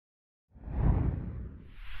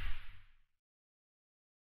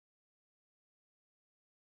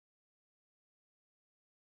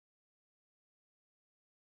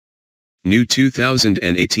New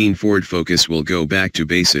 2018 Ford Focus will go back to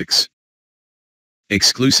basics.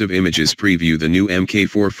 Exclusive images preview the new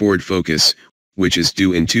MK4 Ford Focus, which is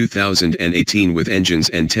due in 2018 with engines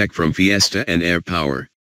and tech from Fiesta and Air Power.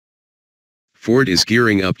 Ford is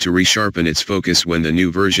gearing up to resharpen its focus when the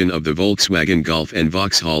new version of the Volkswagen Golf and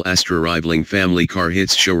Vauxhall Astra rivaling family car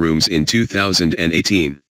hits showrooms in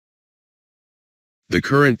 2018. The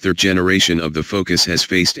current third generation of the Focus has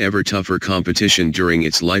faced ever tougher competition during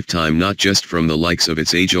its lifetime, not just from the likes of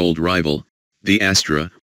its age-old rival, the Astra,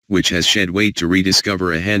 which has shed weight to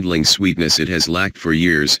rediscover a handling sweetness it has lacked for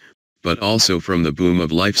years, but also from the boom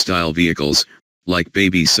of lifestyle vehicles, like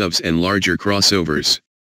baby subs and larger crossovers.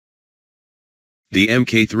 The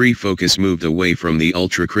MK3 Focus moved away from the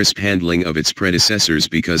ultra-crisp handling of its predecessors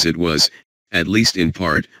because it was, at least in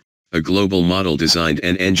part, a global model designed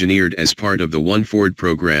and engineered as part of the One Ford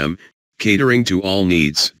program, catering to all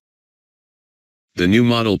needs. The new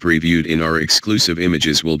model previewed in our exclusive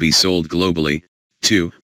images will be sold globally,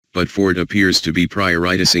 too, but Ford appears to be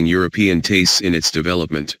prioritizing European tastes in its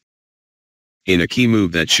development. In a key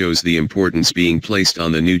move that shows the importance being placed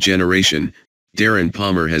on the new generation, Darren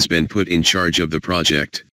Palmer has been put in charge of the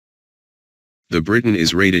project. The Briton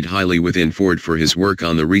is rated highly within Ford for his work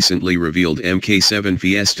on the recently revealed MK7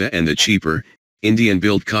 Fiesta and the cheaper,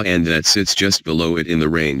 Indian-built Cayenne that sits just below it in the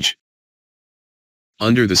range.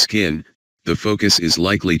 Under the skin, the Focus is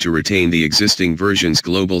likely to retain the existing version's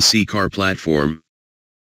global C-Car platform.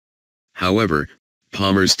 However,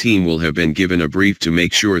 Palmer's team will have been given a brief to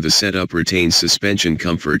make sure the setup retains suspension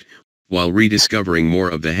comfort, while rediscovering more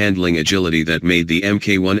of the handling agility that made the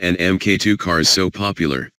MK1 and MK2 cars so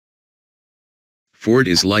popular. Ford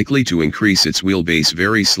is likely to increase its wheelbase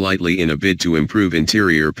very slightly in a bid to improve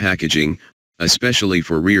interior packaging, especially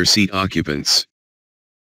for rear seat occupants.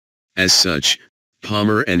 As such,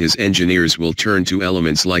 Palmer and his engineers will turn to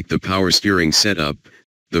elements like the power steering setup,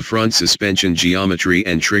 the front suspension geometry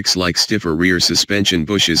and tricks like stiffer rear suspension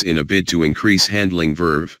bushes in a bid to increase handling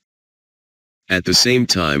verve. At the same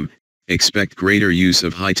time, expect greater use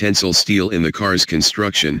of high-tensile steel in the car's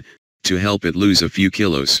construction, to help it lose a few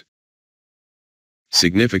kilos.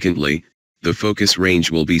 Significantly, the Focus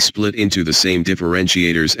range will be split into the same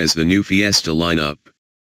differentiators as the new Fiesta lineup.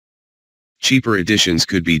 Cheaper editions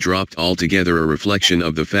could be dropped altogether, a reflection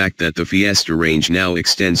of the fact that the Fiesta range now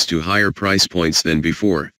extends to higher price points than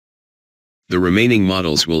before. The remaining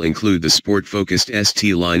models will include the sport-focused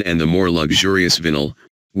ST line and the more luxurious Vinyl,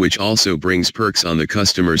 which also brings perks on the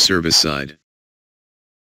customer service side.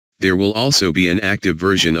 There will also be an active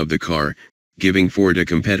version of the car, giving Ford a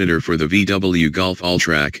competitor for the VW Golf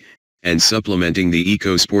Alltrack, and supplementing the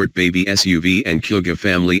EcoSport Baby SUV and Kuga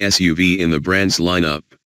family SUV in the brand's lineup.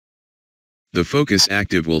 The Focus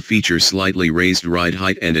Active will feature slightly raised ride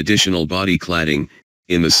height and additional body cladding,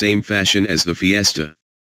 in the same fashion as the Fiesta.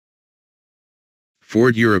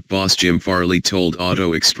 Ford Europe boss Jim Farley told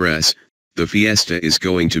Auto Express, "The Fiesta is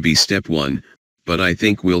going to be step one, but I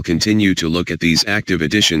think we'll continue to look at these active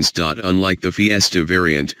editions. Unlike the Fiesta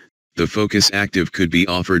variant, the Focus Active could be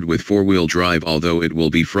offered with four-wheel drive, although it will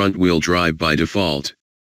be front-wheel drive by default."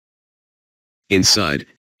 Inside,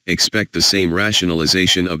 expect the same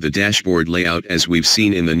rationalization of the dashboard layout as we've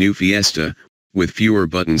seen in the new Fiesta, with fewer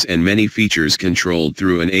buttons and many features controlled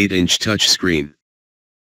through an 8-inch touchscreen.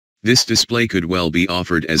 This display could well be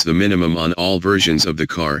offered as the minimum on all versions of the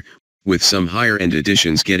car, with some higher-end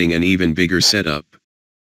editions getting an even bigger setup.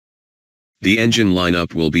 The engine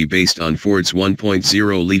lineup will be based on Ford's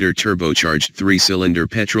 1.0-liter turbocharged 3-cylinder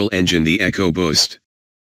petrol engine, the EcoBoost.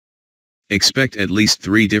 Expect at least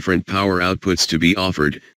 3 different power outputs to be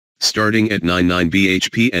offered, starting at 99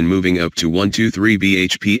 bhp and moving up to 123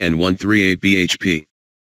 bhp and 138 bhp.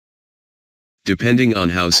 Depending on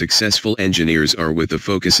how successful engineers are with the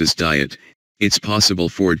Focus's diet, it's possible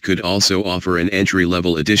Ford could also offer an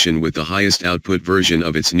entry-level edition with the highest output version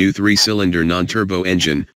of its new 3-cylinder non-turbo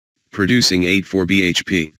engine, producing 84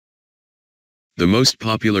 bhp. The most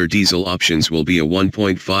popular diesel options will be a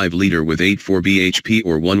 1.5-liter with 84 bhp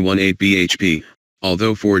or 118 bhp,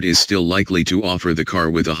 although Ford is still likely to offer the car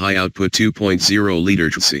with a high-output 2.0-liter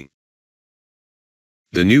chassis.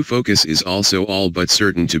 The new Focus is also all but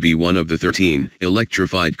certain to be one of the 13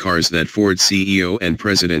 electrified cars that Ford CEO and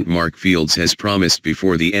President Mark Fields has promised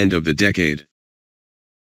before the end of the decade.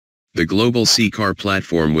 The global C-Car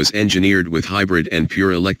platform was engineered with hybrid and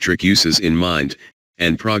pure electric uses in mind,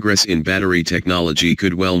 and progress in battery technology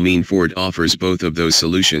could well mean Ford offers both of those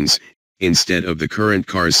solutions, instead of the current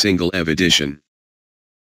car's single EV edition.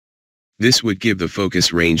 This would give the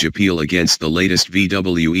Focus range appeal against the latest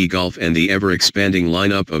VW e-Golf and the ever-expanding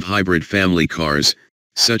lineup of hybrid family cars,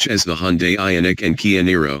 such as the Hyundai Ioniq and Kia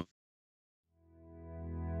Niro.